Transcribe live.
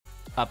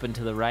up and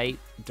to the right,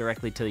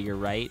 directly to your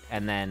right,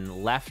 and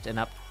then left and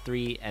up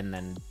 3, and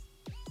then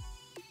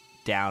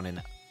down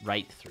and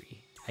right 3,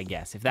 I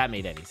guess, if that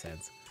made any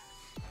sense.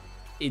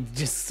 It's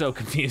just so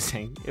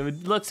confusing. It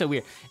would look so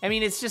weird. I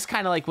mean, it's just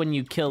kind of like when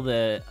you kill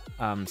the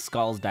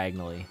skulls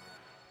diagonally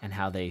and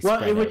how they spread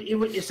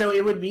so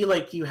it would be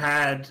like you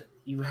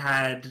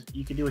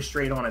could do a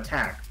straight on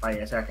attack by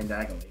attacking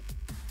diagonally.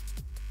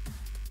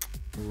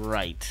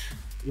 Right.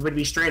 It would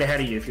be straight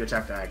ahead of you if you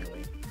attack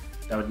diagonally.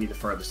 That would be the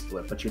furthest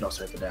flip, but you'd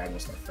also hit the diagonal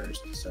stuff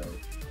first, so...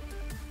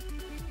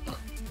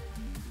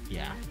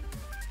 Yeah.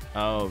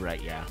 Oh,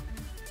 right, yeah.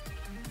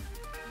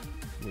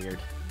 Weird.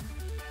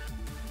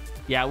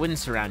 Yeah, it wouldn't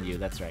surround you,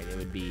 that's right. It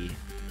would be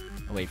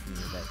away from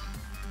you, but...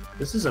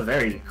 This is a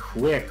very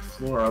quick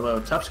floor, although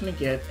Tuf's going to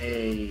get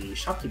a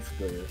shopkeep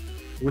floor,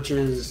 which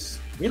is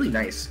really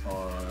nice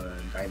on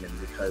Diamond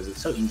because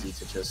it's so easy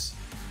to just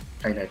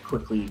kind of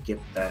quickly get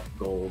that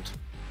gold.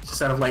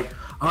 Instead of like,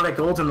 oh, that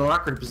gold's in an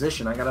awkward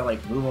position, I gotta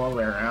like move all the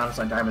way around.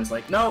 So Diamond's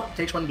like, no,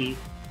 takes 1 beat. You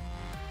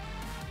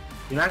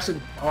can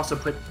actually also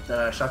put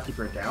the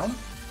shopkeeper down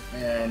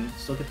and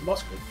still get the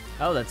boss code.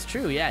 Oh, that's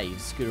true. Yeah, you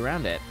scoot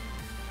around it.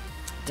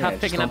 Tough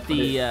picking up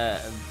the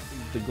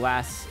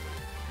glass.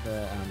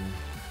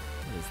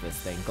 What is this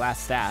thing? Glass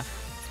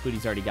staff.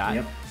 Spooty's already got.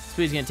 Yep.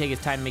 Spooty's gonna take his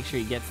time, make sure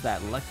he gets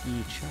that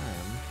lucky charm.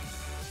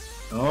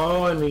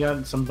 Oh, and we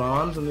got some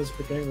bombs in this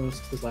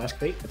last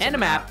crate. That's and a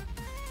map.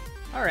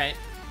 All right.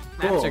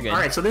 Cool. Maps are good. All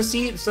right, so this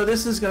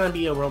is gonna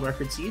be a world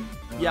record seed.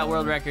 Yeah,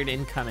 world record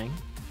incoming.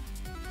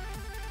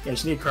 Yeah,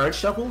 just need a card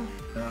shuffle.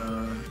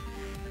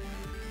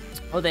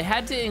 Oh, they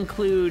had to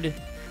include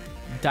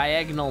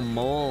diagonal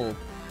mole.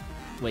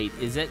 Wait,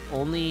 is it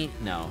only...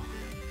 No.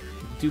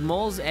 Do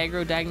moles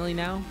aggro diagonally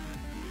now?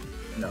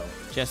 No.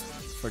 Just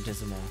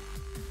Fortissimo.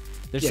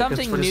 There's Yeah,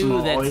 something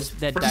new that's...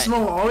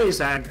 Fortissimo always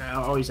aggro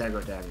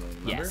diagonally,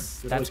 remember?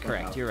 Yes, that's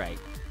correct. You're right.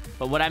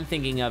 But what I'm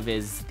thinking of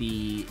is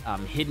the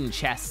hidden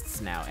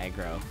chests now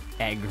aggro.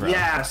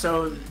 Yeah,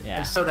 so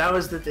that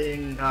was the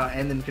thing,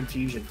 and then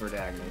confusion for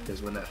diagonal,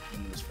 because when it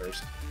was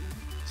first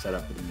set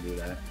up, it didn't do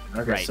that.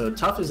 Okay, right. So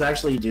Tuff is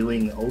actually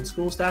doing old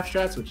school staff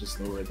strats, which is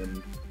slower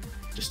than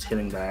just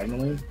hitting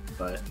diagonally,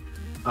 but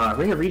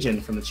Ring of Regen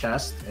from the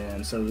chest,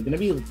 and so we're going to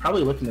be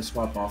probably looking to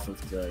swap off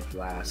of the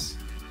glass.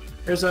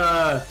 There's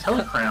a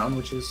Telecrown,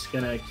 which is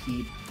going to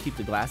keep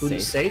the glass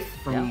safe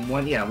from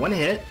one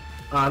hit.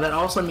 That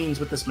also means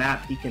with this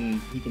map, he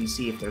can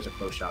see if there's a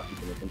close shop. He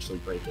can eventually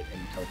break it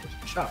and teleport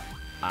to the shop.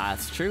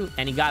 That's true.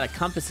 And he got a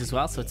compass as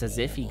well, so it's as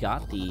if he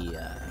got the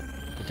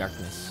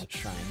darkness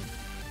shrine.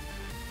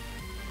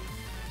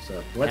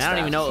 So I don't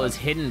even know what was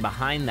hidden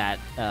behind that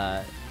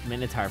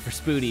Minotaur for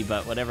Spooty,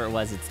 but whatever it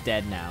was, it's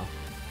dead now.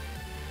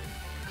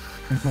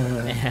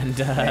 and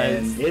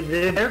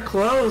they're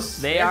close.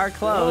 They are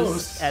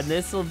close. And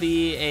this will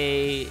be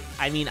a...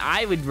 I mean,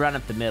 I would run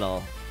up the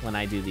middle when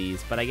I do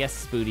these, but I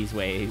guess Spooty's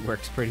way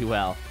works pretty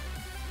well.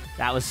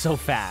 That was so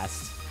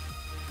fast.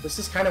 This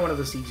is kind of one of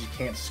the seeds you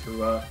can't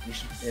screw up. You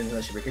should,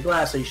 unless you break a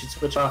glass, so you should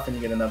switch off and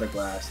get another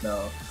glass.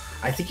 No,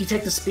 I think you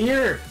take the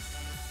spear.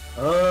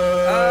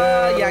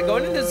 Yeah,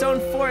 going into zone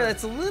 4,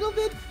 that's a little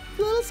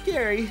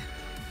scary.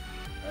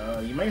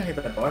 You might hit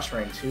that boss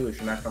shrine too if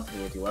you're not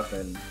comfortable with your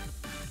weapon.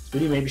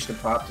 Spooty maybe should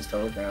have popped his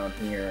teleground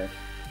here.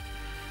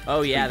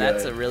 Oh yeah,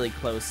 that's a really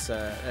close.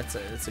 That's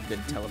a good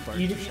teleport.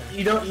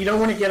 You don't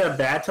want to get a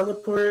bad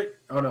teleport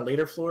on a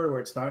later floor where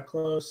it's not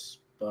close,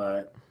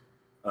 but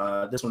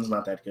this one's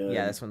not that good.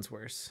 Yeah, this one's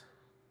worse.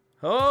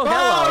 Oh,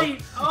 hello!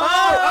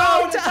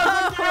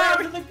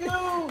 After the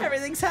goo!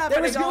 Everything's happening.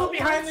 There was goo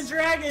behind the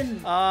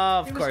dragon. Oh,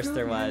 of course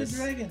there was.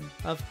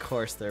 Of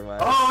course there was.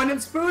 Oh, and then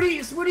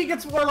Spooty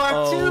gets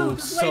Warlock too.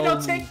 So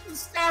don't take the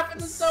staff in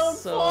the zone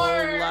 4. So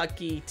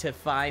lucky to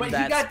find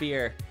that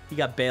spear. He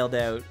got bailed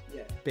out.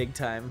 Yeah. Big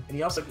time. And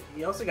he also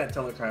got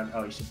Telecrown.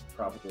 Oh, you should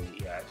probably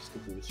just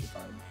complete this. You're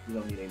fine. You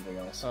don't need anything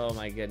else. Oh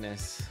my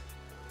goodness.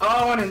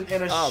 Oh, and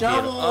a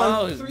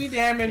shovel, and 3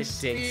 damage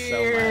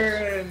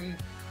spear. So much.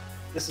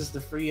 This is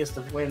the freest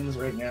of wins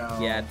right now.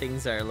 Yeah,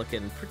 things are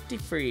looking pretty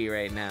free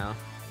right now.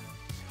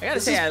 I gotta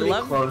say, I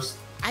love. Close.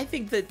 I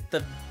think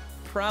that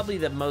probably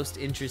the most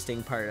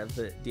interesting part of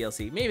the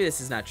DLC. Maybe this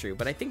is not true,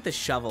 but I think the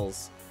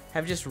shovels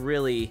have just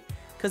really,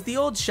 because the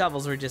old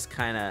shovels were just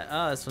kind of,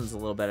 oh, this one's a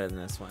little better than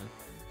this one.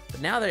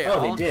 But now they're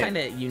all kind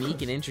of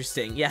unique and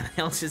interesting. Yeah,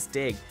 they all just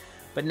dig.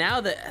 But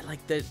now the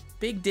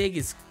big dig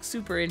is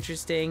super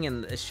interesting,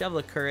 and the shovel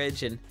of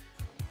courage, and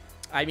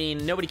I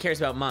mean, nobody cares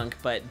about Monk,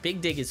 but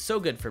Big Dig is so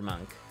good for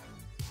Monk.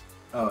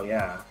 Oh,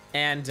 yeah.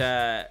 And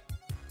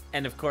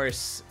of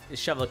course,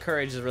 Shovel of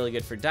Courage is really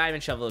good for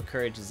Diamond. Shovel of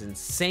Courage is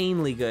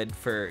insanely good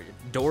for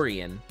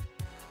Dorian.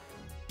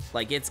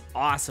 Like, it's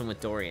awesome with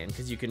Dorian,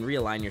 because you can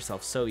realign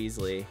yourself so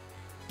easily.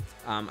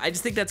 I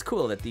just think that's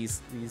cool that these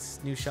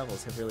new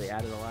shovels have really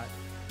added a lot.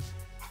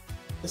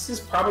 This is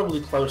probably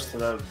close to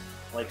the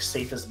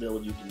safest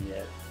build you can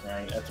get,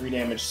 right? A 3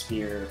 damage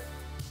spear.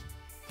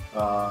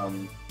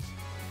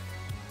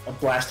 A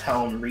blast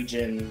helm,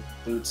 regen,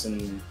 boots,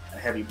 and a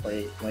heavy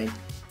plate.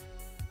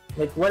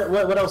 Like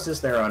what else is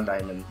there on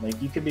Diamond?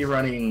 Like, you could be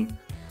running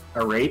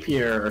a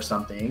rapier or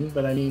something.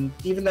 But I mean,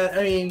 even that,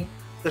 I mean,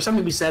 there's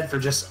something to be said for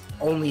just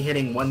only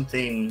hitting one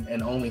thing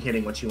and only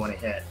hitting what you want to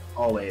hit,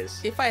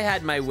 always. If I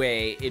had my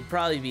way, it'd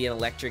probably be an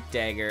electric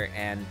dagger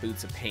and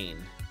boots of pain.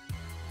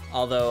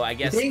 Although I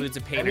guess boots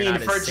of pain are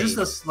not as for safe. just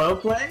a slow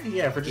play,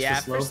 for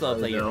just a slow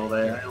play build,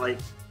 I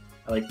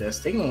like this.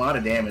 Taking a lot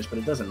of damage, but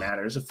it doesn't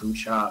matter. It's a food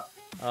shop.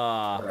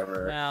 Oh,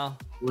 whatever.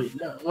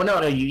 Well,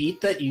 no. You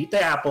eat the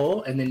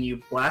apple, and then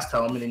you blast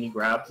home, and then you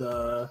grab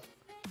the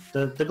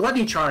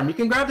gluttony charm. You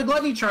can grab the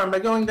gluttony charm by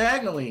going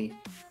diagonally.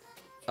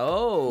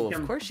 Oh,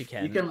 of course you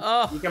can. You can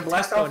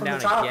blast off from the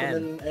top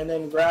and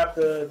then grab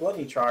the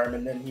gluttony charm,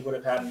 and then he would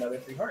have had another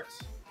 3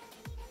 hearts.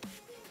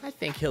 I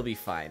think he'll be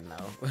fine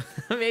though.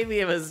 Maybe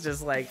it was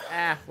just like,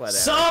 whatever.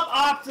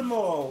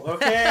 Suboptimal,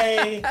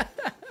 okay?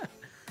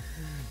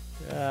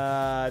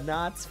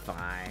 No, it's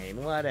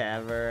fine.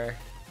 Whatever.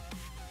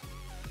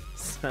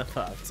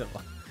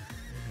 Suboptimal.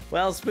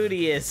 Well,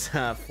 Spooty is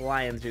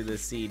flying through the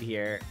seed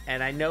here,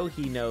 and I know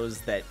he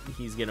knows that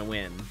he's gonna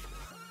win.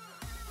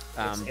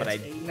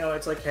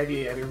 It's like, have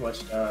you ever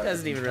watched?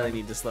 Doesn't even really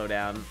need to slow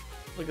down.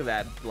 Look at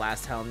that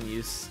blast helm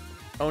use.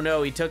 Oh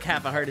no, he took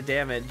half a heart of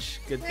damage.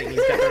 Good thing he's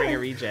got the ring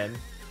of regen.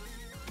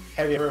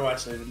 Have you ever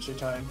watched Adventure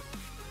Time?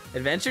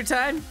 Adventure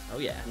Time? Oh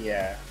yeah.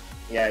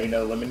 Yeah,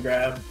 lemon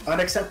grab.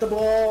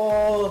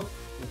 Unacceptable!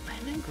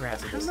 Lemon grab?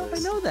 I don't know if I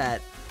know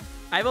that.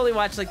 I've only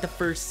watched like the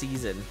first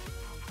season.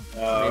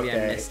 So maybe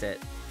I missed it.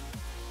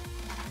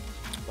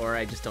 Or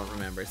I just don't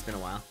remember. It's been a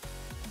while.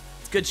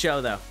 It's a good show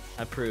though.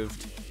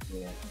 Approved.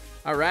 Yeah.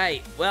 All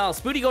right. Well,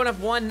 Spooty going up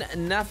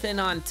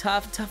 1-0 on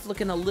Tuff. Tuff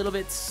looking a little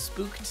bit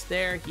spooked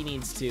there. He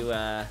needs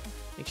to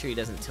make sure he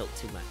doesn't tilt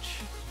too much.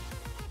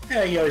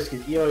 Yeah, you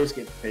always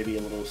get maybe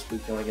a little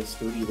spooked going against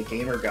Spooty, the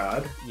gamer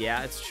god.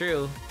 Yeah, it's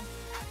true.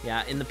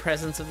 Yeah, in the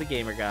presence of the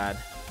gamer god.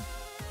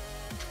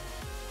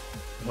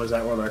 What is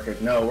that world record?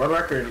 No, world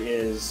record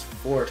is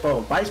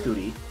 412 by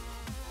Spooty.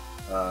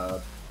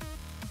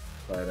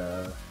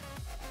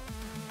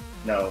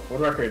 No,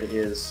 world record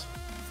is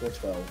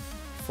 412.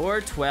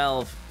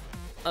 412.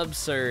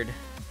 Absurd.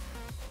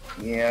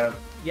 Yeah.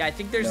 Yeah, I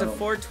think there's a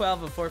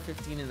 412, a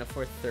 415, and a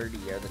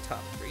 430 are the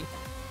top 3, if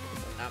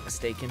I'm not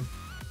mistaken.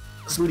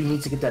 Spooty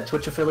needs to get that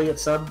Twitch affiliate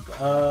sub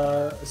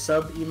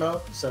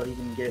emote, so he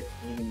can get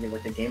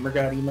like a gamer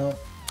god emote.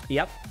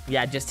 Yep.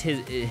 Yeah, just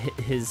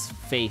his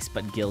face,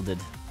 but gilded,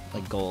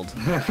 like gold.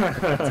 That's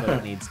what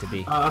it needs to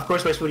be. Of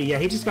course, by Spooty. Yeah,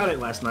 he just got it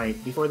last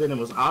night. Before then, it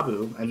was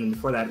Abu, and then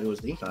before that, it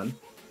was Dinkan.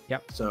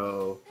 Yep.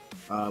 So,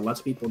 lots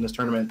of people in this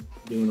tournament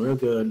doing real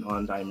good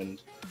on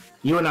Diamond.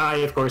 You and I,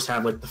 of course,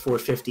 have like the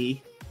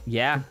 450.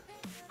 Yeah.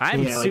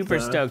 I'm super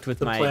stoked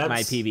with my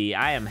plebs. PB.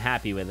 I am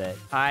happy with it.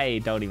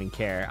 I don't even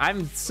care.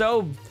 I'm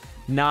so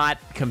not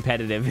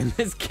competitive in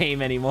this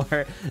game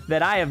anymore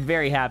that I am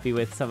very happy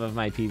with some of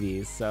my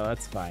PBs, so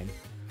that's fine.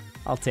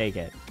 I'll take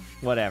it.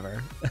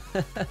 Whatever.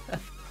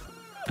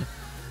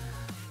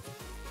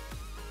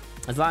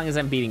 As long as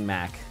I'm beating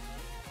Mac.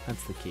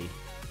 That's the key.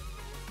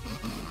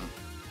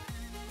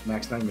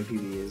 Max Diamond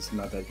PB is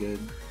not that good.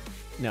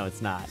 No,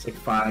 it's not. It's like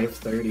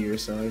 530 or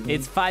so. I think.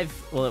 It's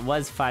 5. Well, it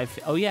was 5.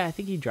 Oh, yeah, I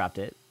think he dropped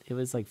it. It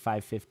was like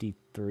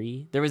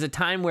 553. There was a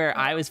time where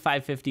I was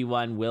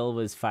 551, Will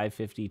was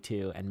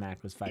 552, and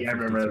Mac was 553. Yeah, I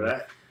remember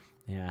that.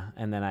 Yeah,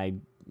 and then I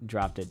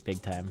dropped it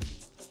big time.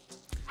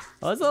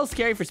 Well, it's a little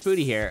scary for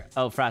Spooty here.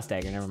 Oh, Frost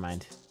Dagger, never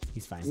mind.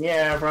 He's fine.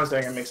 Yeah, Frost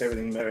Dagger makes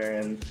everything better.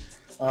 And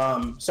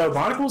so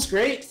Monocle's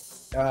great.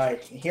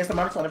 He has the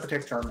Monocle and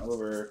Protect Charm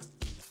over.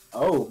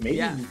 Oh, maybe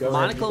you go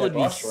Monocle would be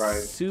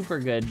ride. super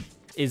good.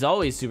 Is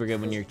always super good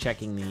when you're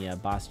checking the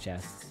boss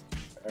chests.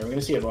 Are we going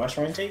to see a boss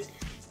ride take?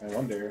 I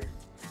wonder.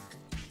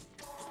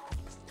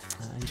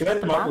 Too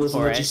bad the Monocle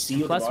doesn't let you see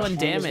what Plus the boss 1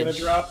 damage is damage. going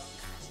to drop.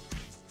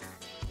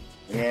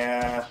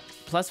 Yeah.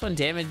 Plus 1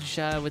 damage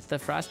with the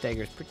Frost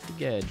Dagger is pretty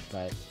good,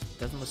 but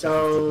doesn't look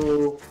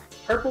so.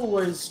 Purple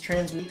was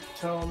Transmute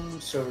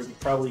Tome, so we're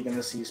probably going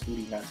to see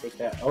Spooty not take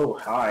that. Oh,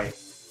 hi.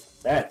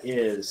 That's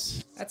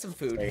some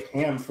food. A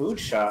ham food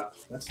shop.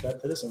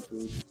 That is some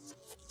food.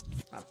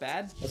 Not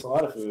bad. That's a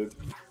lot of food.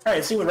 All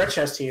right, see what red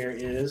chest here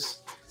is.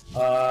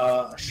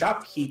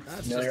 Shopkeep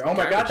familiar. Oh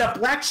my god, that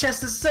black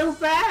chest is so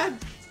bad.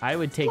 I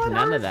would take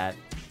none of that.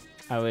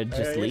 I would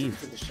just leave.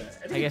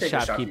 I guess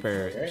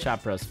shopkeeper, right?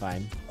 Shop bro's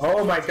fine.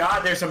 Oh my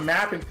god, there's a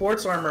map and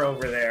quartz armor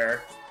over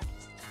there.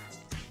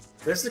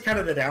 This is kind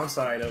of the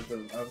downside of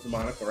the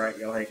Monocle, right?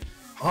 You're like,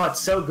 oh, it's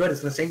so good. It's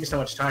gonna save you so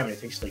much time, and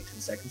it takes you like 10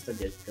 seconds to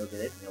go get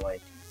it. And you're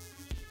like,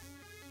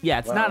 yeah,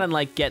 it's not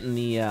unlike getting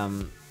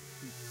the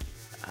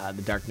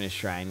Darkness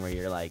Shrine, where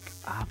you're like,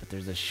 but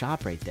there's a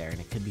shop right there, and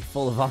it could be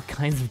full of all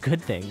kinds of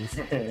good things.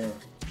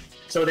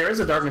 So there is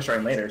a Darkness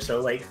Shrine later.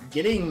 So like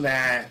getting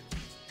that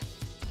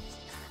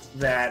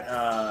he's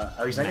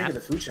not into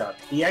the food shop.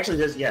 He actually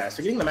does, yeah.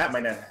 So getting the map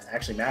might not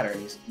actually matter, and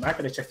he's not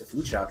going to check the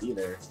food shop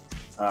either,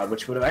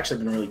 which would have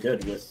actually been really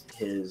good with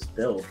his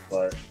build.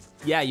 But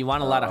yeah, you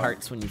want a lot of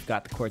hearts when you've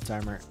got the quartz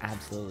armor.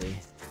 Absolutely.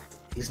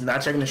 He's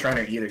not checking the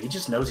Shriner either. He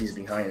just knows he's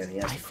behind, and he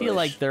has to I feel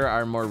like there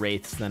are more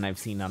wraiths than I've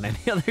seen on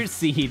any other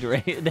seed.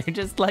 Right? They're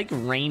just like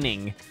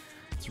raining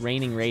It's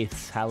raining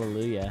wraiths,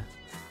 hallelujah.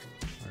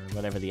 Or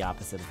whatever the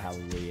opposite of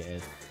hallelujah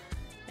is.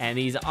 And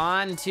he's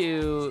on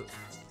to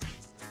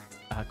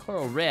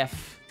Coral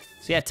Riff.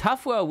 So yeah,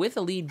 Tufwfo with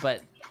a lead,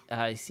 but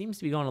he seems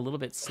to be going a little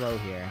bit slow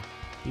here.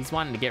 He's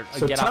wanting to get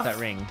off that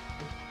ring,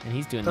 and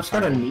he's doing the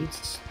got a need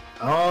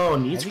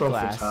scroll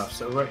for Tuff.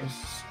 So right,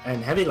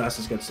 and heavy glass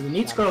is good. So the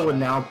need scroll would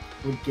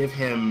give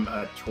him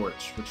a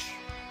torch, which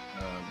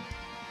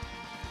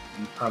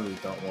you probably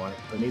don't want,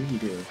 but maybe you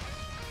do.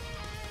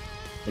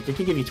 Like it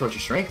could give you torch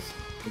of strength.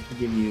 It could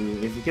give you,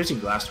 if it gives you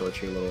glass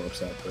torch, you're a little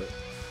upset, but.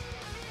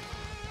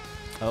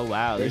 Oh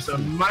wow! There's a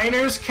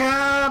miner's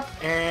cap,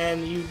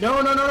 and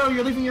no,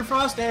 you're leaving your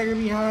frost dagger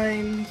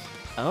behind.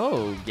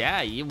 Oh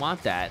yeah, you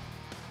want that.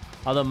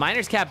 Although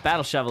miner's cap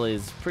battle shovel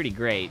is pretty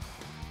great.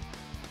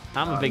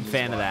 I'm a big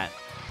fan of that.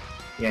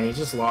 Yeah, he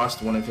just lost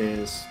two of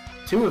his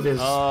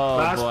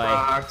glass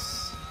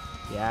blocks.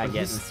 Yeah,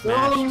 getting he's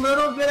smashed. Still a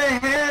little bit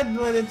ahead,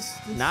 but it's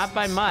not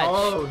by much.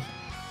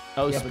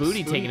 Oh, yeah,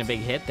 Spooty taking a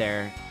big hit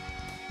there.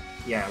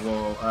 Yeah,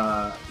 well,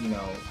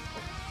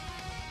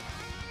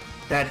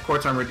 that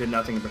quartz armor did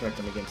nothing to protect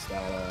him against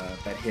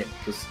that hit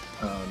because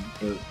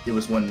it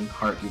was one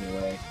heart either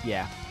way.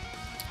 Yeah.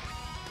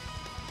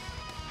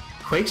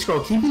 Quake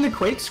scroll, keeping the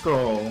Quake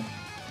scroll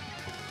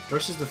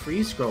versus the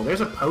freeze scroll.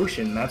 There's a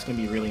potion that's gonna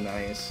be really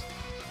nice.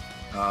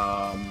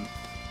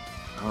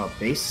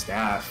 Base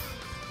staff.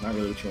 Not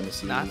really what you want to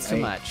see. Not so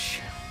much.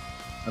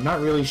 I'm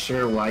not really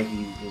sure why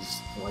he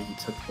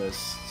took this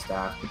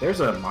staff, but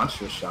there's a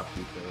monstrous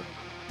shopkeeper.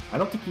 I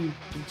don't think you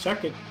can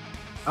check it.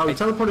 Oh, he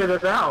teleported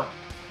it out.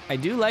 I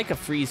do like a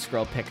freeze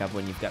scroll pickup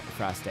when you've got the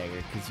frost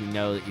dagger because you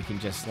know that you can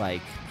just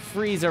like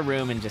freeze a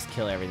room and just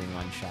kill everything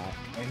one shot.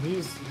 And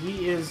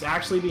he is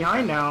actually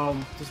behind now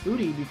to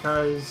Spooty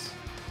because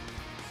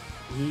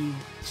he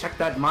checked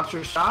that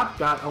monster shop,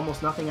 got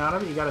almost nothing out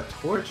of it. He got a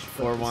torch.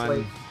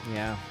 4-1.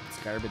 Yeah, it's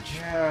garbage.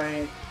 Yeah,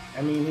 right.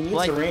 I mean, he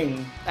needs a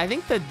ring. I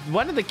think that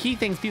one of the key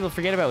things people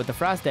forget about with the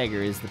frost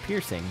dagger is the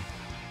piercing.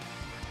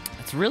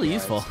 It's really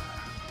useful.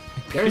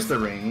 There's the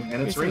ring,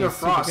 and it's Ring of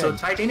Frost. So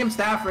titanium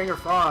staff, Ring of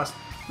Frost.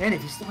 Man,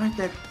 if you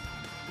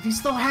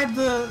still had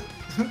the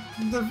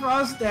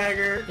frost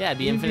dagger, yeah, it'd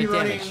be infinite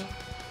damage.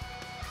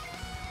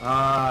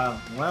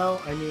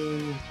 Well, I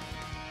mean,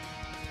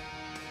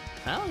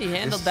 well, he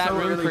handled that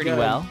room really pretty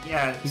well.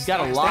 Yeah, he's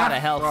got a lot of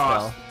health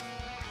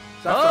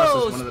still.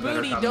 Oh,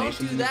 Spooty, don't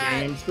do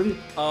that!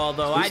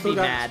 Although I'd be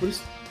mad.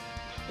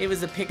 It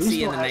was a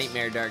pixie in the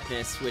Nightmare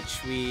Darkness,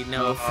 which we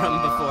know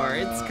from before.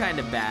 It's kind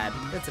of bad.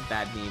 That's a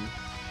bad meme.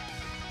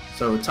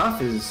 So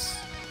Tuff is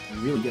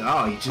really good.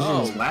 Oh, he just did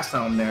his last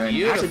time there.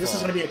 And actually, this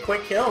is going to be a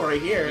quick kill right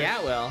here. Yeah,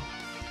 it will.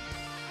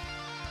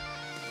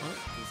 Oh,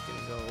 he's going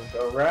to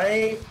go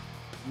right.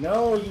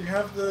 No, you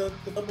have the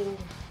double.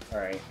 All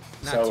right.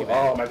 Not too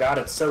bad. Oh my God,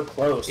 it's so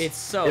close. It's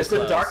so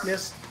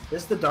close.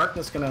 Is the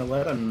darkness going to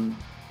let him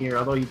here?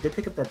 Although he did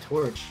pick up that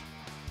torch.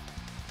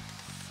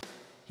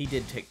 He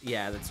did pick.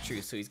 Yeah, that's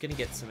true. So he's going to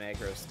get some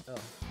aggro. Oh,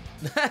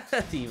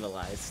 the evil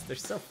eyes. They're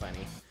so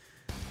funny.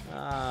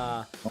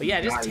 But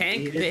yeah, just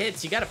tank the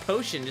hits. You got a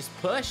potion, just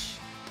push.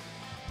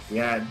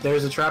 Yeah,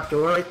 there's a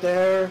trapdoor right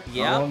there.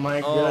 Yeah. Oh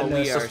my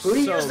goodness.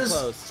 We are so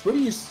close.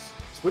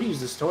 Spooty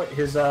used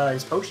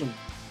his potion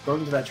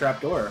going to that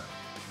trapdoor.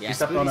 Yeah,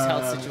 Spooty's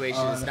health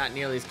situation is not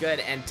nearly as good.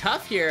 And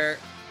Tuff here,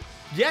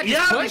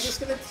 just push.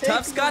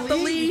 Tuff's got the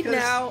lead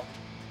now.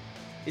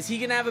 Is he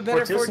gonna have a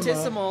better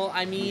Fortissimo?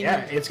 I mean,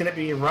 yeah, it's gonna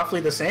be roughly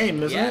the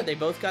same, isn't it? Yeah, they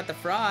both got the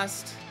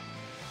frost.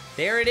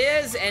 There it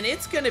is, and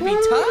it's gonna be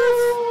Tuff.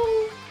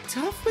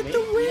 Tuff with the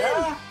win.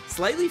 Yeah.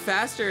 Slightly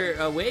faster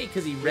away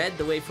because he read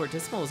the way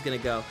Fortissimo was gonna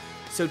go.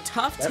 So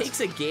Tuff takes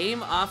a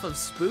game off of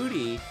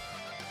Spooty.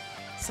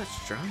 Such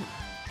drama.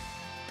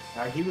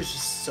 He was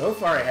just so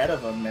far ahead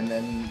of him, and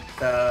then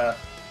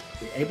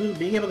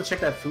being able to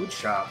check that food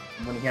shop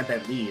when he had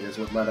that lead is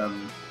what let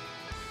him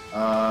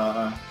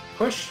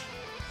push.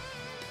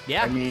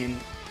 Yeah. I mean,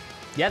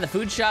 yeah, the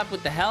food shop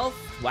with the health.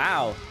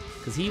 Wow.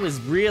 Because he was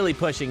really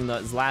pushing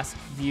those last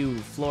few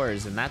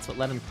floors, and that's what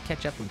let him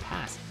catch up and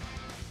pass.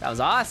 That was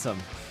awesome.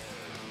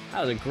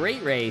 That was a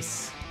great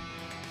race.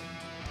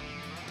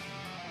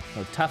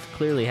 Oh, Tuff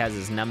clearly has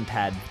his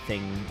numpad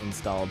thing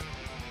installed.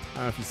 I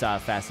don't know if you saw how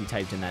fast he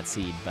typed in that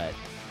seed, but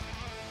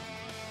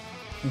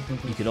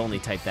you could only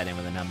type that in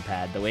with a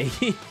numpad. The way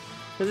he...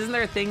 Because isn't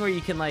there a thing where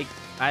you can, like...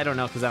 I don't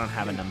know, because I don't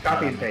have a numpad.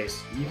 Copy and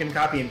paste. You can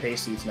copy and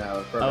paste seeds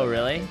now. Oh,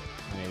 really?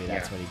 Maybe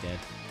that's what he did.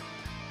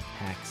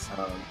 Hacks.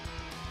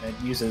 It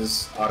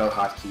uses auto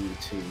hotkey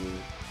to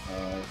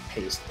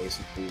paste,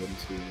 basically,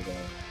 into the...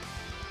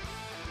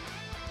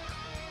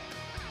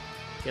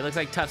 Okay, it looks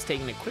like Tuff's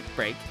taking a quick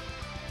break.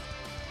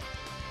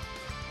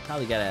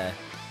 Probably gotta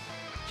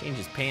change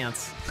his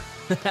pants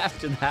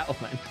after that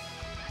one.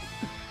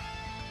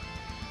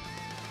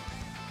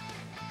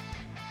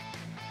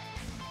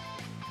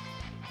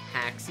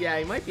 Hacks. Yeah,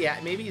 he might be.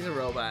 Maybe he's a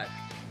robot.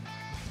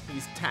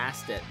 He's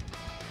tasked it.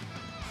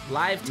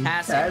 Live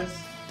tasking.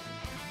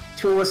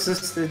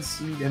 Tool-assisted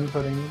seed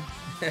inputting.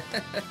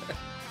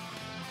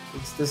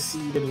 It's the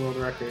seeded world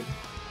record.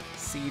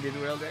 Seeded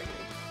world record.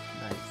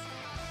 Nice.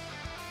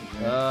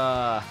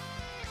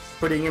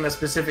 Putting in a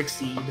specific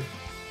seed,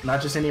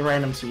 not just any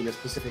random seed, a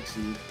specific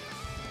seed.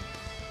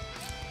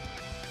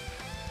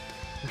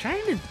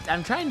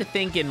 I'm trying to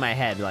think in my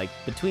head, like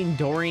between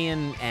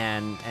Dorian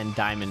and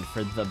Diamond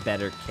for the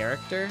better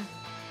character.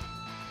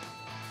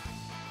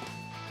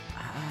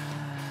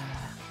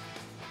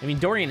 I mean,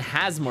 Dorian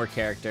has more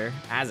character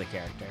as a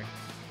character,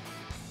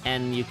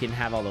 and you can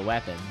have all the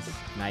weapons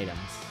and items,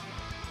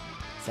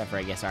 except for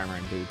I guess armor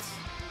and boots.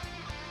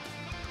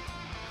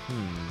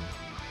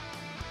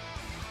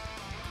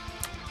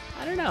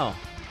 I don't know.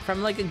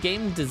 From like a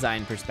game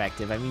design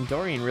perspective, I mean,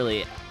 Diamond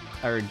really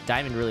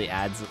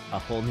adds a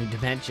whole new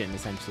dimension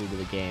essentially to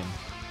the game.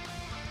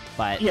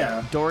 But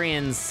yeah,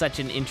 Dorian's such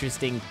an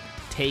interesting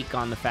take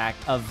on the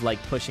fact of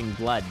like pushing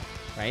blood,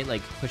 right?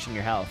 Like pushing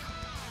your health,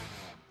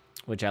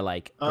 which I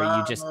like, where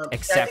you just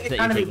accept that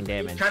you're taking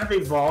damage. It kind of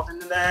evolved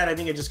into that. I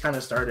think it just kind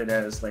of started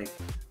as like,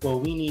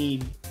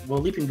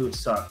 leaping boots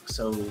suck,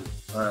 so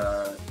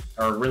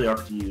are really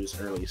hard to use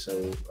early,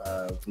 so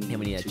we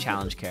need a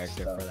challenge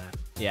character for that.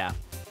 Yeah.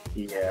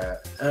 Yeah,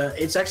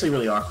 it's actually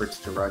really awkward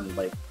to run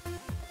like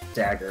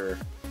dagger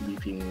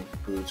leaping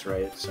boots,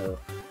 right? So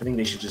I think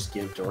they should just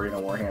give Dorian a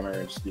warhammer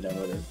and just be done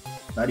with it.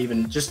 Not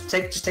even just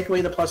take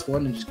away the +1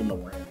 and just give him a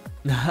warhammer.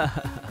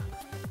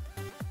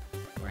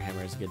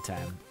 Warhammer is a good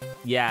time.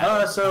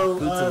 Yeah. So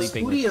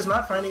Spooty is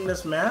not finding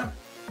this map.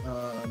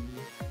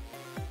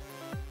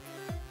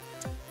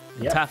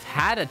 Tuff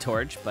had a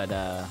torch, but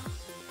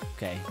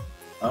okay.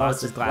 Oh,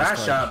 it's a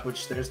glass shop,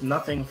 which there's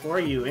nothing for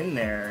you in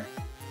there.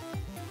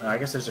 I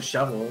guess there's a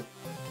shovel.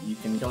 You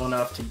can go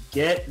enough to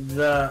get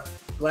the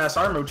glass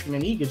armor, which you're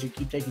gonna need because you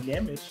keep taking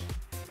damage.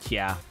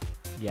 Yeah.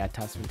 Yeah,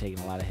 Tuff's been taking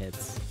a lot of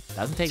hits.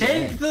 Doesn't take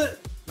the...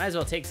 Might as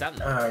well take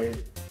something. You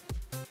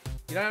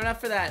don't have enough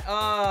for that.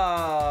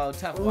 Oh,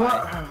 Tuff.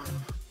 Why?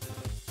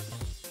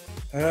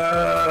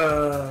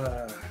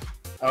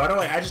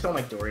 I just don't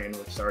like Dorian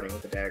with starting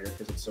with the dagger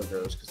because it's so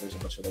gross. Because there's a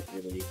bunch of like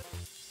really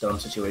dumb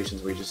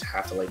situations where you just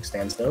have to like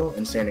stand still,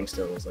 and standing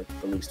still is like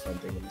the least fun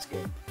thing in this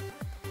game.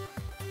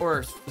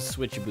 Or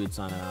switch your boots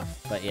on and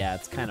off, but yeah,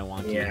 it's kind of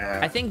wonky. Yeah.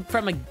 I think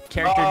from a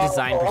character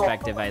design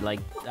perspective, I like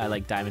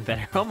Diamond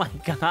better. Oh my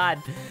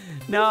god,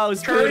 no,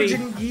 Courage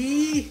and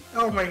Gi.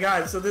 Oh my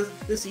god, so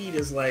this seed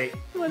is like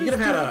you could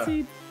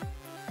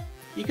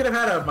have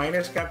had a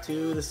miner's cap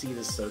too. The seed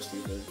is so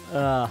stupid.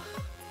 Well,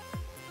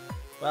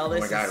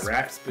 this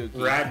is spooky.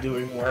 Rat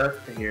doing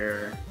work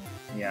here.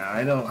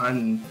 Yeah,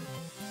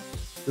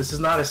 this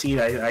is not a seed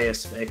I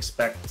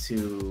expect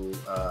to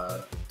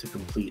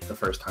complete the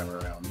first time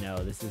around. No,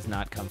 this is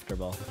not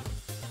comfortable.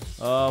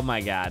 Oh my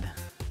god.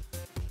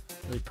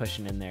 Really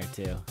pushing in there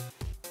too.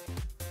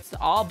 It's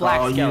all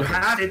black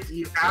skeletons.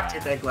 You have to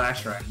hit that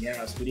glass shrine.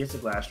 Yeah, Spooty hits a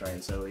glass shrine,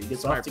 so he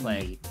gets off to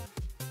play.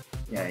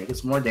 Yeah, he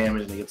gets more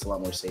damage and he gets a lot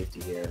more safety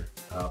here.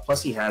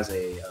 Plus he has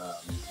a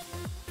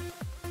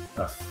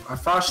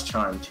frost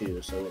charm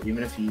too, so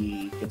even if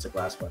he gets a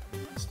glass weapon,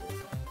 he's still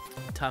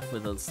fine. Tough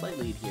with a slight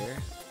lead here.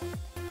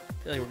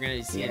 I feel like we're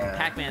gonna see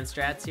Pac-Man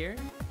strats here,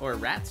 or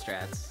rat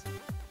strats.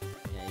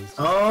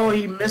 Yeah,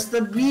 he missed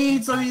the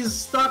beat, so he's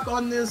stuck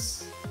on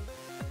this.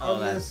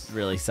 That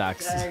really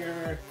sucks.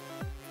 Dagger.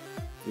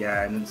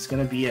 Yeah, and it's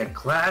gonna be a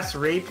glass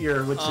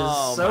rapier, which is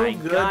so good. Oh my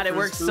god, it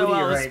works so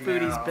well with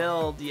Spooty's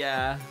build.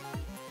 Yeah.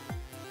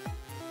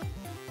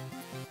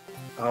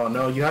 Oh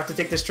no, you have to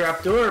take this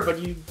trapdoor, but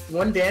you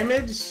 1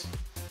 damage.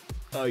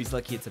 Oh, he's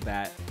lucky it's a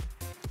bat.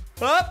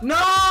 Oh!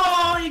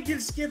 No! You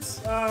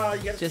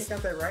gotta take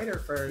out that rider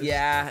first.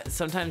 Yeah,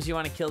 sometimes you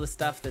want to kill the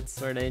stuff that's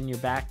sort of in your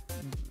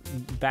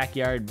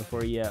backyard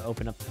before you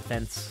open up the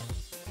fence.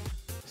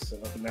 So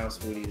now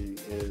Spooty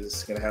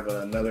is gonna have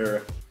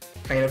another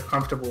kind of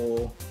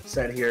comfortable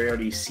set here. He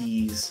already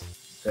sees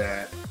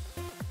that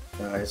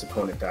his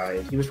opponent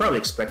died. He was probably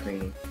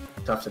expecting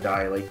Tuff to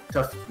die. Like,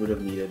 Tuff would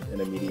have needed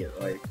an immediate,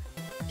 like,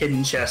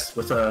 hidden chest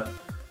with a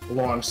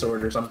long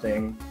sword or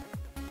something.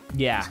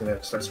 Yeah. He's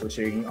gonna start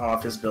switching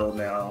off his build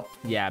now.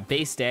 Yeah,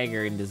 base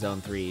dagger into zone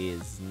 3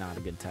 is not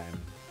a good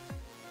time.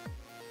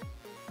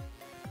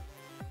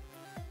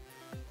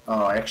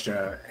 Oh,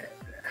 extra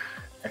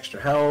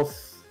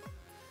health.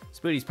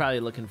 Spooty's probably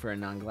looking for a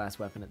non-glass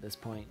weapon at this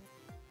point.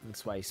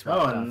 That's why he swapped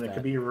off and it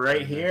could be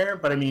right here,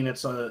 but I mean,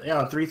 it's on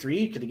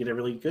 3/3. Could get a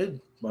really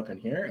good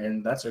weapon here,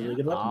 and that's a really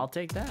good weapon. I'll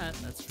take that.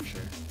 That's for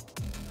sure.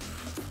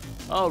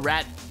 Oh,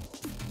 Rat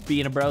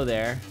being a bro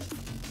there,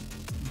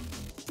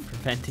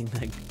 preventing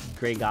the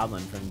Grey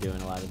Goblin from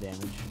doing a lot of damage.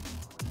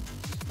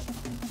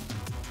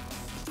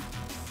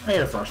 I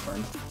hit a frost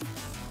burn.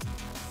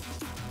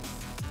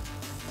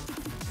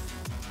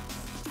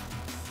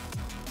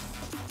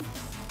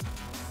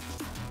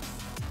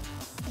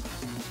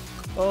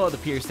 Oh, the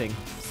piercing.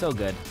 So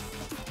good.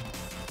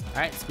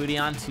 Alright,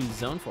 Spooty on to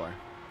zone 4.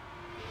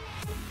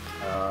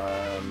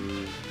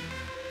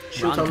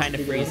 Wrong kind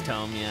of freeze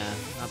tome, yeah.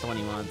 Not the one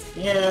he wants.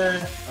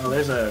 Yeah. Oh,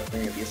 there's a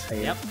thing of these.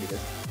 Yep.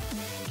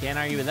 Can't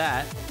argue with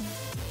that.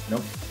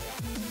 Nope.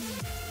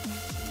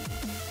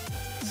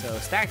 So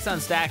stacks on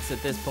stacks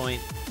at this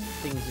point.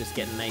 Things just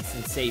getting nice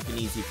and safe and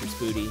easy for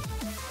Spooty.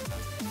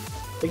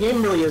 The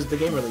game really is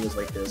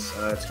like this.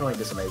 It's kind of like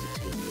this in Isaac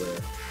 2, where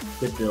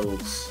good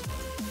builds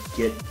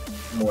get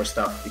more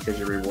stuff because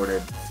you're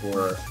rewarded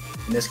for,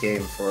 in this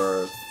game,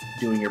 for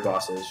doing your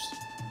bosses,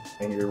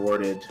 and you're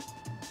rewarded.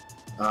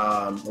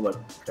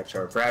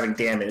 For having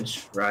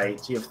damage, right?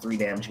 So you have 3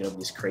 damage. You have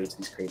these crates.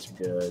 These crates are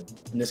good.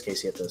 In this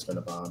case, you have to spend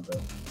a bomb,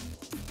 but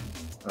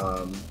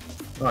oh,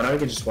 now we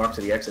can just walk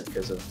to the exit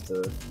because of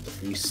the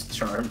freeze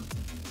charm.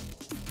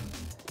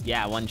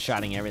 Yeah,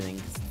 one-shotting everything.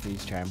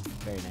 Freeze charm,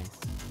 very nice.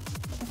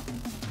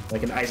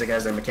 Like in Isaac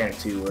has that mechanic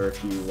too, where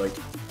if you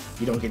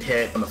you don't get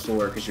hit on the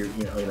floor because or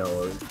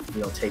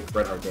you don't take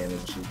red heart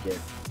damage, you get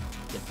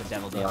the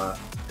devil deal.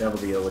 Devil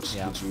deal, which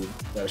gives you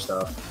better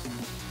stuff.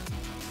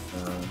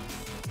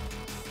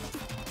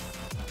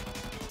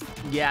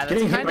 Yeah,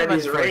 that's kind of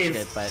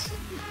unfortunate, but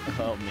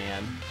oh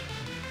man.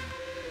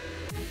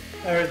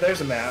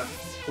 There's a map.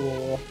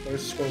 Cool.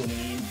 There's a scroll we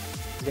need.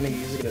 He's gonna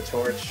get a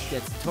torch.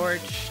 Gets the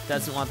torch.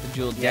 Doesn't want the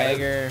jeweled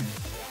dagger.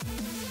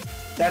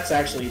 That's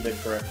actually the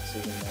correct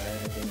decision there,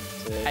 I think.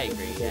 I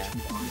agree. Yeah. I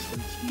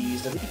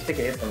think you can take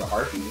a hit from the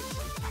harpy.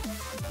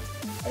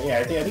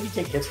 I think you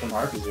take hits from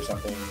harpies or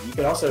something. You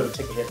could also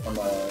take a hit from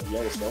a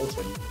yellow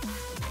skeleton,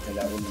 and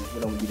that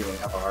wouldn't be doing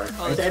half a heart.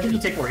 I think you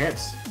take more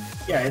hits.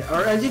 Yeah,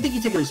 or I think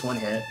you take at least 1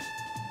 hit,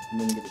 and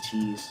then you get the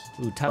cheese.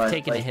 Ooh, tough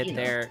taking a hit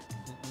there,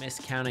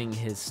 miscounting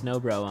his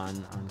Snowbro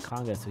on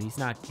Conga, so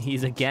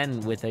he's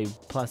again with a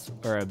plus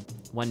or a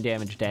 1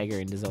 damage dagger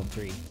into zone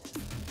 3.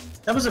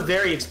 That was a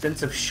very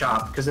expensive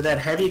shop because of that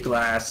heavy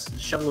glass,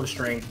 shovel of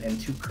strength,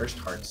 and 2 cursed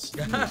hearts.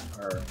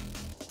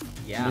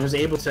 Yeah. He was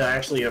able to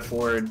actually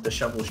afford the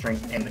shovel of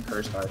strength and the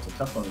cursed hearts. So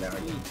tough going down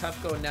again.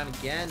 Tough going down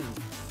again.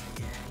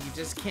 Yeah, you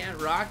just can't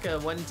rock a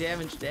 1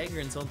 damage dagger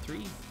in zone 3.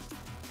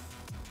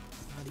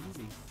 Not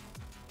easy.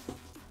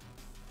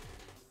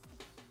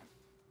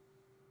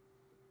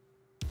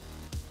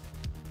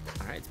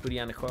 Alright,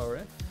 Spooty on the Coral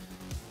Rift.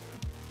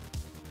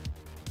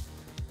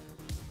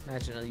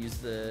 Imagine I'll use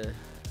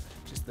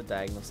just the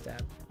diagonal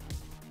stab.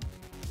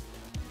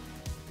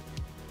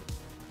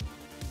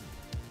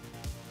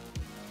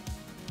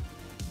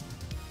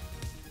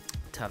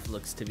 Tough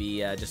looks to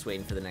be just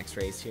waiting for the next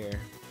race here.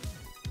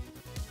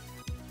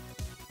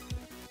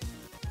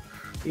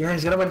 Yeah,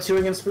 he's gonna win 2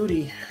 against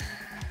Spooty.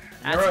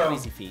 That's no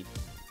easy feat.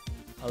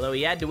 Although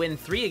he had to win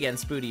 3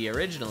 against Spooty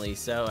originally,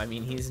 so I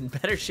mean he's in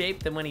better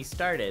shape than when he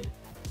started.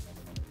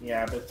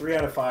 Yeah, but 3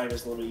 out of 5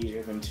 is a little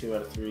easier than 2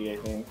 out of 3, I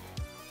think.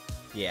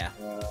 Yeah.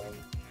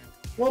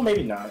 Well,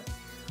 maybe not.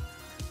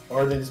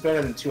 Or it's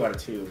better than 2 out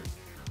of 2,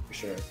 for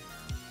sure.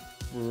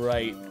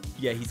 Right.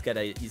 Yeah, he's got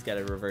a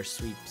reverse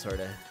sweep sort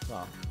of.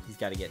 Well, he's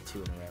got to get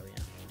 2 in a row.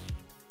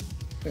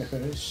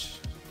 Yeah.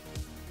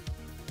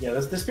 Yeah,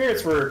 the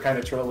spirits were kind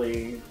of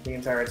trolly the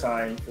entire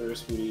time for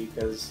Spooty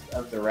because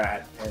of the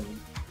rat and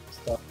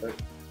stuff, but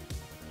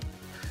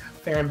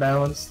fair and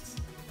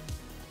balanced.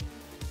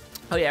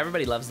 Oh yeah,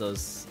 everybody loves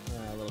those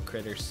little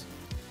critters.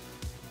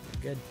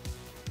 They're good.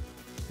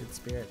 Good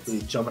spirits.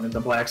 He's jumping into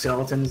black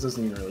skeletons,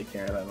 doesn't even really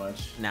care that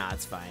much. Nah,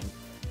 it's fine.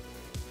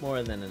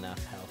 More than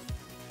enough health.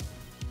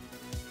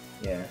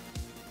 Yeah.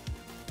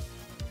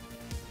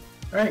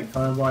 Alright,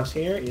 final boss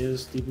here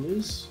is the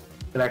blues.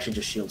 Could actually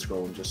just shield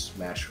scroll and just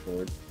smash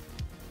forward.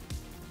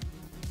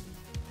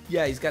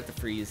 Yeah, he's got the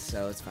freeze,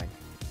 so it's fine.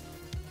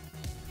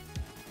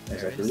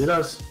 Exactly what he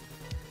does.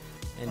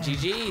 And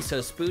GG, so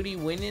Spooty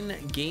winning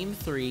game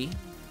 3.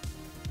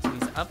 So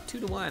he's up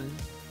 2-1.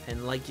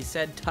 And like you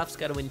said, Tuff's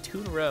got to win 2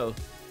 in a row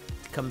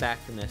to come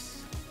back from this.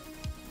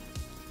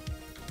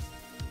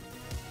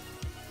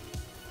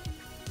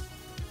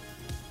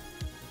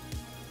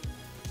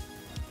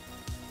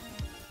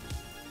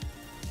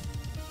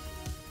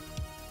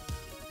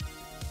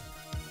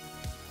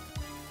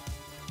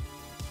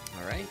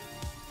 All right,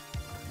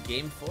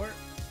 game 4.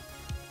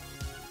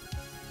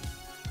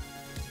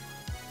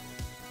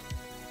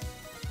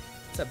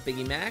 What's up,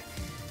 Biggie Mac?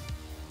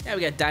 Yeah,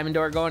 we got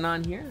DiamonDOR going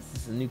on here.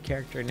 This is a new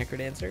character,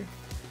 Necrodancer.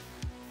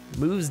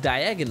 Moves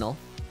diagonal.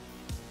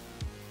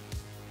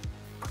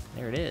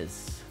 There it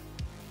is.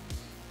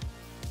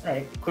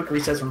 Alright, quick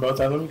resets from both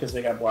of them because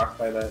they got blocked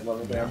by that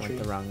level boundary.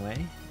 Went the wrong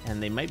way,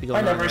 and they might be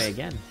going the wrong way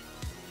again.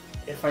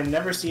 If I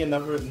never see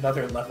another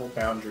level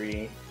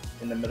boundary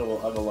in the middle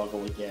of a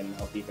level again,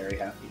 I'll be very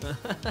happy.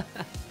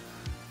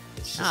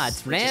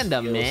 It's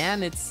random,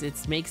 man.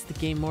 It makes the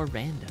game more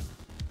random.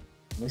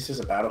 At least there's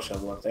a battle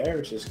shovel up there,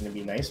 which is going to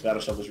be nice.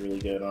 Battle shovel's really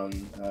good on.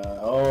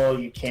 Oh,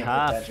 you can't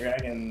put that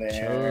dragon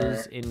there.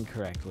 Chose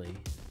incorrectly.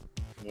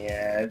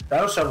 Yeah,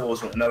 battle shovel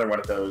was another one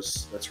of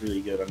those that's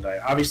really good on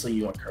Diamond. Obviously,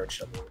 you want courage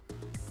shovel,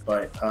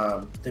 but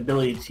the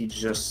ability to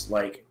just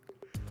like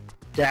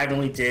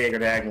diagonally dig or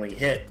diagonally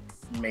hit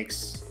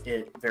makes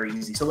it very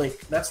easy. So like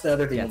that's the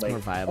other thing. Yeah, like, more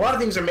viable. A lot of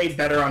things are made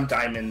better on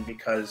Diamond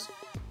because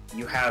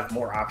you have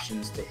more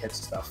options to hit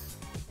stuff.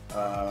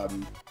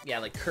 Yeah,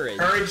 like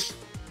courage.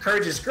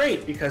 Courage is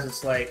great because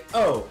it's like,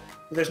 oh,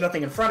 there's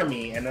nothing in front of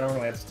me and I don't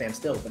really have to stand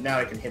still, but now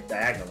I can hit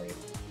diagonally.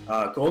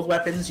 Gold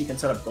weapons, you can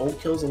set up gold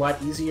kills a lot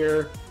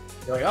easier.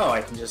 You're like, oh,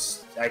 I can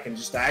just I can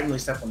just diagonally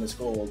step on this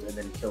gold and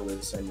then kill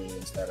this enemy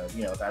instead of,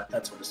 you know, that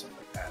sort of stuff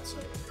like that. So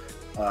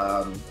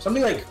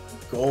something like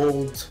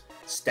gold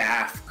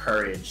staff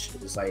courage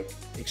is like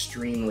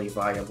extremely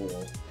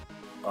viable,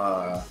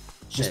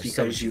 just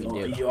because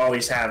you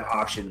always have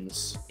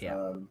options.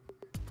 Yeah.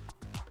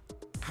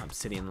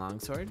 Obsidian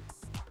longsword.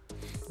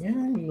 Yeah,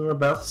 we're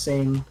about the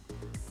same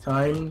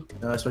time,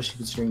 especially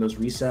considering those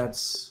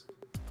resets.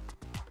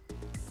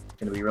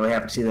 Gonna be really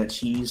happy to see that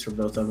cheese for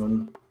both of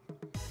them.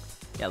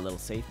 Yeah, a little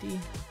safety.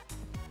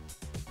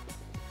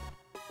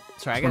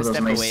 Sorry, I gotta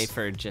step away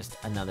for just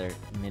another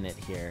minute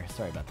here.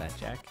 Sorry about that,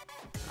 Jack.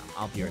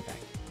 I'll be right back.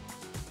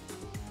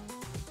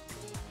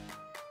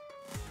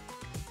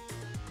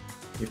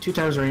 You have 2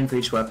 times the range for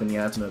each weapon.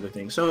 Yeah, that's another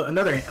thing. So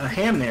a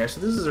ham there. So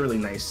this is a really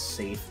nice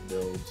safe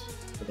build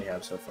that they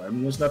have so far. I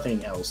mean, there's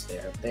nothing else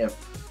there. They have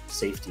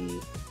safety.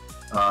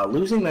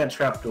 Losing that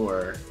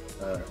trapdoor,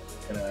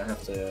 gonna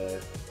have to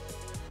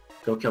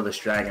go kill this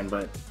dragon,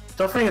 but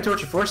still finding a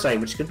Torch of Foresight,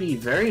 which could be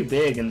very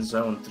big in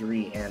zone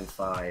 3 and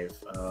 5.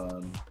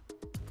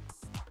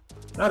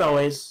 Not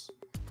always,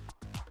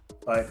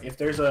 but if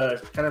there's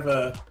a kind of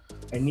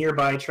a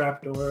nearby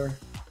trapdoor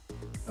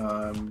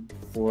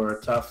for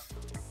Tuff,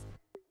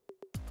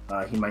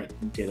 he might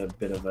get a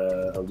bit of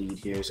a lead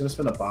here. He's gonna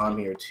spin a bomb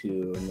here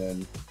too, and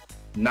then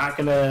not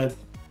gonna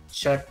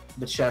check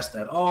the chest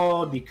at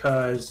all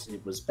because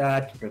it was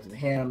bad compared to the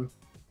ham.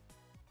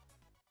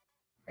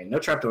 Right, no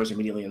trapdoors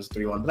immediately in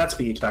 3-1, but that's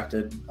to be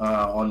expected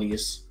on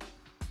these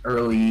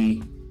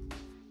early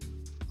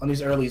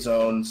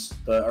zones,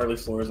 the early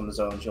floors on the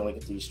zones. You only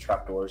get these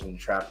trapdoors and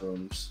trap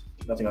rooms.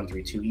 Nothing on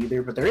 3-2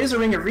 either, but there is a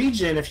Ring of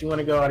Regen if you want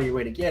to go out of your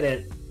way to get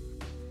it.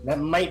 That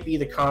might be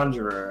the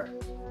Conjurer.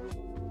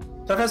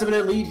 Tuff has a bit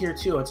of lead here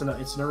too. It's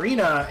an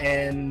arena,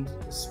 and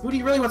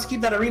Spooty really wants to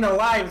keep that arena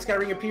alive. It's got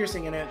Ring of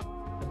Piercing in it.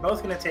 They're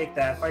both going to take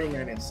that, fighting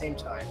arena at the same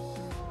time.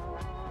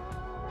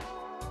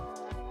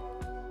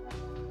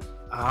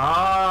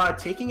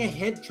 Taking a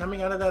hit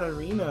coming out of that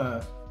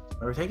arena.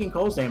 Or taking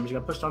Cole's damage. You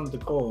got pushed onto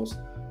the Coles.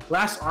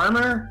 Glass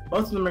armor.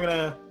 Both of them are going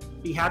to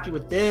be happy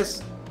with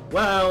this.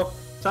 Well,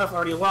 Tuff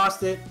already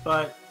lost it,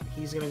 but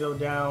he's going to go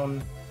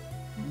down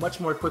much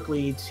more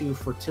quickly to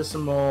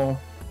Fortissimo.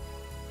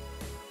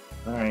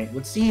 Alright,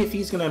 let's see if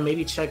he's going to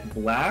maybe check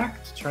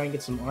black to try and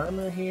get some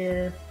armor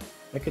here.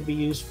 That could be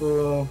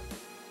useful.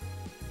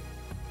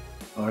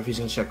 Or if he's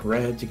going to check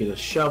red to get a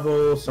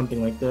shovel,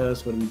 something like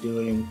this. What are we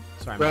doing?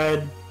 Sorry,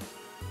 red.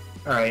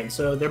 Alright,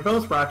 so they're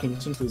both rocking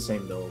essentially the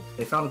same build.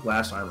 They found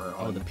glass armor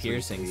on the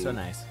piercing, 3-3. so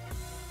nice.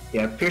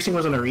 Yeah, piercing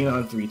was an arena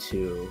on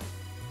 3-2.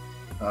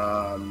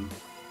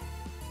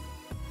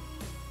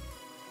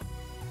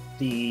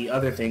 The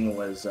other thing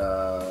was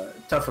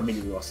Tuff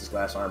immediately lost his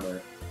glass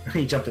armor.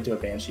 He jumped into a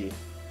Banshee.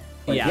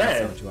 But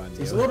yeah,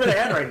 he's a little bit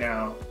ahead right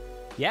now.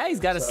 Yeah, he's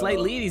got a slight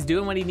lead. He's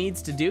doing what he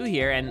needs to do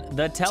here, and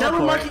the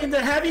teleport. Telemarking into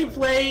heavy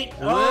plate.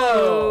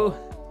 Whoa!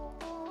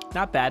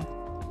 Not bad.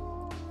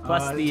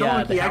 Plus the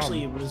telemarking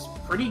actually was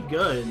pretty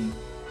good.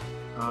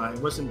 It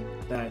wasn't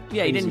that.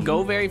 Yeah, he didn't crazy.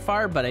 go very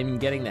far, but I mean,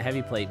 getting the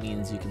heavy plate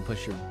means you can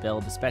push your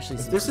build, especially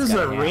since this is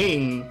a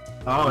ring.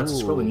 Oh,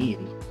 it's really neat.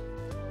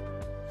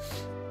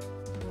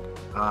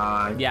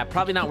 Yeah,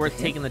 probably not worth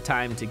taking the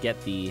time to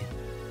get the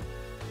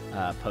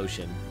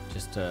potion.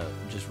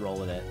 Just roll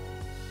with it.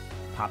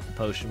 Pop the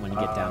potion when you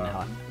get down to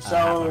half a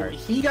heart.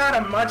 He got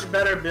a much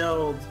better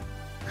build,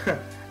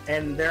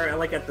 and they're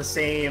like at the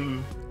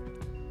same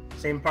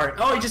part.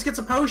 Oh, he just gets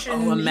a potion.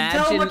 Oh,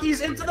 imagine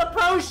he's into the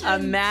potion.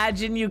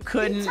 Imagine you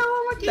couldn't.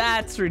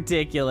 That's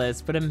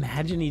ridiculous. But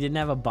imagine he didn't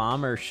have a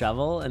bomb or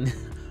shovel, and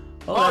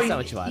that's not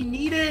what you want.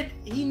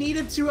 He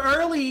needed too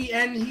early,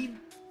 and he.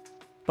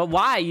 But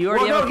why? You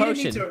already have a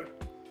potion.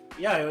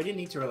 Yeah, he didn't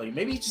need too early.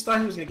 Maybe he just thought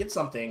he was gonna get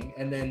something,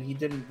 and then he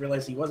didn't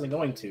realize he wasn't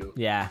going to.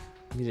 Yeah,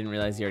 he didn't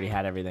realize he already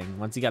had everything.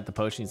 Once he got the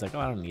potion, he's like, "Oh,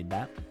 I don't need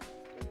that."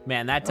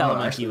 Man, that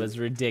telemonkey was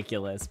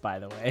ridiculous, by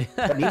the way.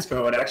 that needs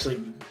scroll would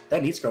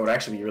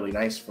actually be really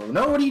nice for.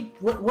 No, what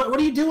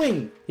are you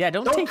doing? Yeah,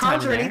 don't take time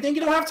conjure anything.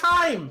 You don't have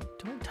time.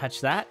 Don't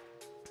touch that.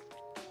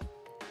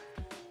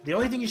 The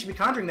only thing you should be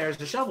conjuring there is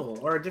the shovel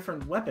or a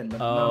different weapon.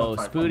 Oh,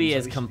 Spooty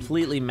is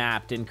completely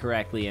mapped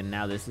incorrectly, and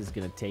now this is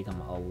gonna take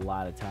him a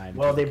lot of time.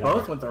 Well, they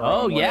both went the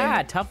wrong way. Oh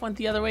yeah, Tuff went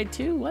the other way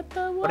too. What?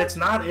 But it's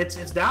not. It's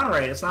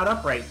downright. It's not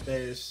upright.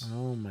 There's.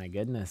 Oh my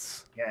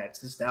goodness. Yeah, it's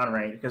just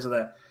downright because of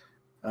that.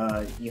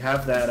 You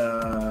have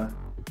that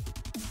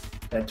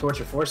Torch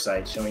of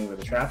Foresight showing you where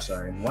the traps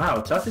are, and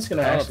wow, Tuff is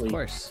gonna actually. Of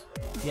course.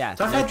 Yeah.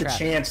 Tuff had the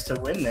chance to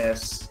win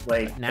this,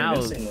 like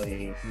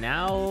convincingly.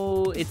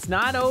 Now it's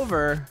not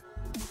over.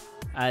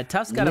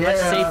 Tuff's got a much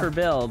safer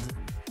build.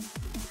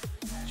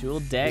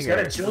 Jeweled dagger. He's got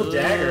a jeweled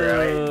dagger,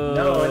 right?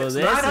 No, it's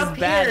this not is up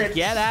bad. here.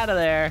 Get out of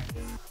there.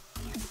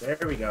 There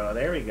we go.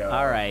 There we go.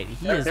 All right.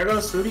 There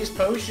goes Spooty's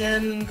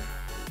potion,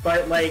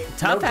 but like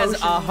Tuff has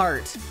a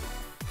heart.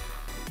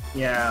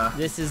 Yeah.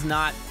 This is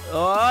not.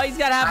 Oh, he's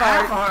got half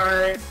a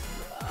heart.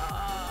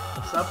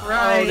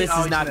 upright. Oh, this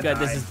is not good.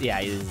 This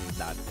is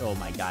not. Oh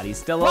my God, he's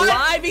still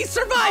alive. He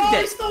survived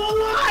it. He's still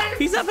alive.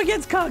 He's up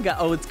against Conga.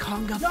 Oh, it's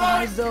Conga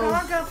 5 though.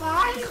 Conga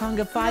 5.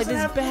 Conga 5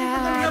 is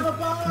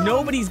bad.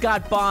 Nobody's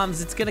got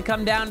bombs. It's gonna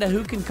come down to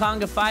who can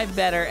Conga 5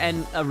 better,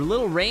 and a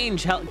little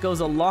range goes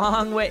a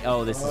long way.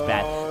 Oh, this is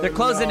bad. They're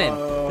closing in.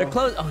 They're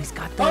close. Oh, he's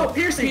got the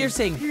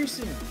piercing.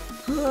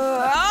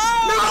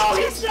 Oh, no,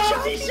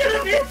 he should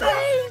have hit the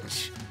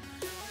range.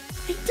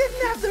 He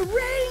didn't have the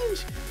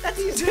range.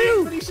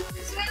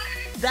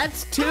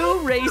 That's two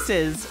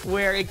races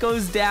where it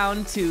goes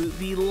down to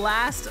the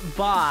last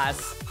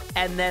boss,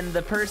 and then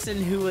the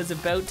person who was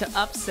about to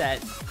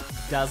upset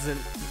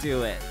doesn't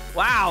do it.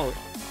 Wow.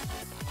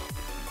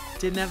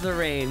 Didn't have the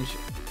range.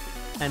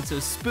 And so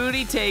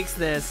Spooty takes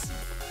this.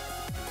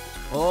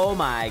 Oh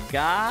my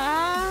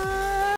God.